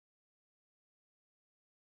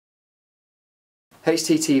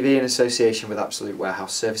HTTV in association with Absolute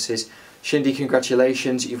Warehouse Services. Shindy,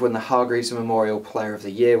 congratulations, you've won the Hargreaves Memorial Player of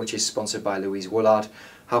the Year, which is sponsored by Louise Woolard.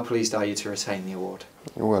 How pleased are you to retain the award?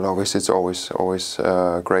 Well, obviously it's always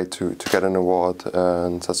great to get an award,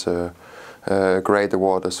 and such a great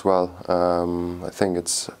award as well. I think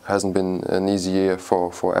it hasn't been an easy year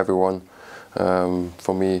for everyone.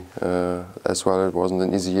 For me as well, it wasn't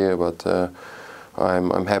an easy year, but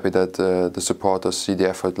I'm happy that the supporters see the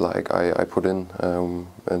effort like I put in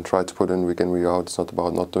and try to put in week in, week out. It's not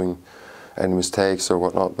about not doing any mistakes or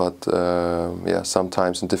whatnot, but yeah,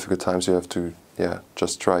 sometimes in difficult times you have to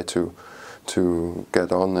just try to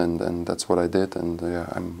get on, and that's what I did. And yeah,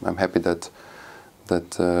 I'm happy that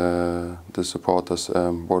the supporters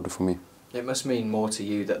voted for me. It must mean more to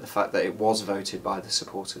you that the fact that it was voted by the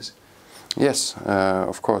supporters. Yes,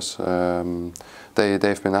 of course.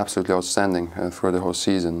 They've been absolutely outstanding through the whole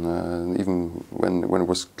season. Even when it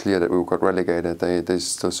was clear that we got relegated, they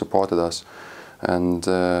still supported us. And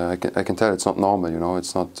I can tell it's not normal, you know.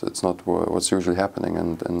 It's not what's usually happening,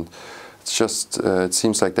 and it's just it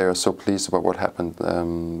seems like they are so pleased about what happened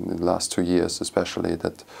in the last 2 years, especially,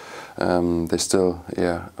 that they still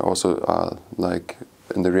also are like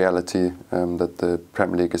in the reality that the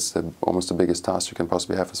Premier League is almost the biggest task you can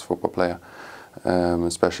possibly have as a football player,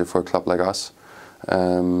 especially for a club like us.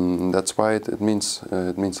 That's why it means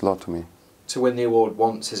a lot to me. To win the award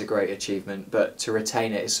once is a great achievement, but to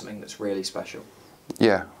retain it is something that's really special.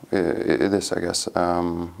 Yeah, it is, I guess.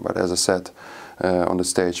 But as I said on the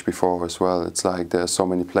stage before as well, it's like there are so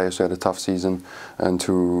many players who had a tough season and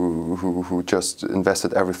who just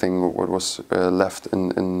invested everything what was left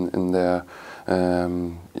in their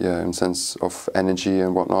in sense of energy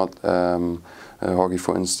and whatnot. Hoggy,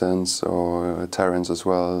 for instance, or Terence as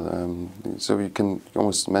well. So you can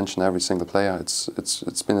almost mention every single player.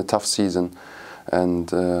 It's been a tough season,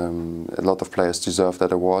 and a lot of players deserve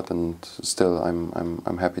that award. And still,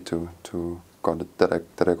 I'm happy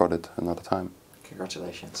that I got it another time.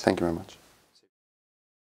 Congratulations. Thank you very much.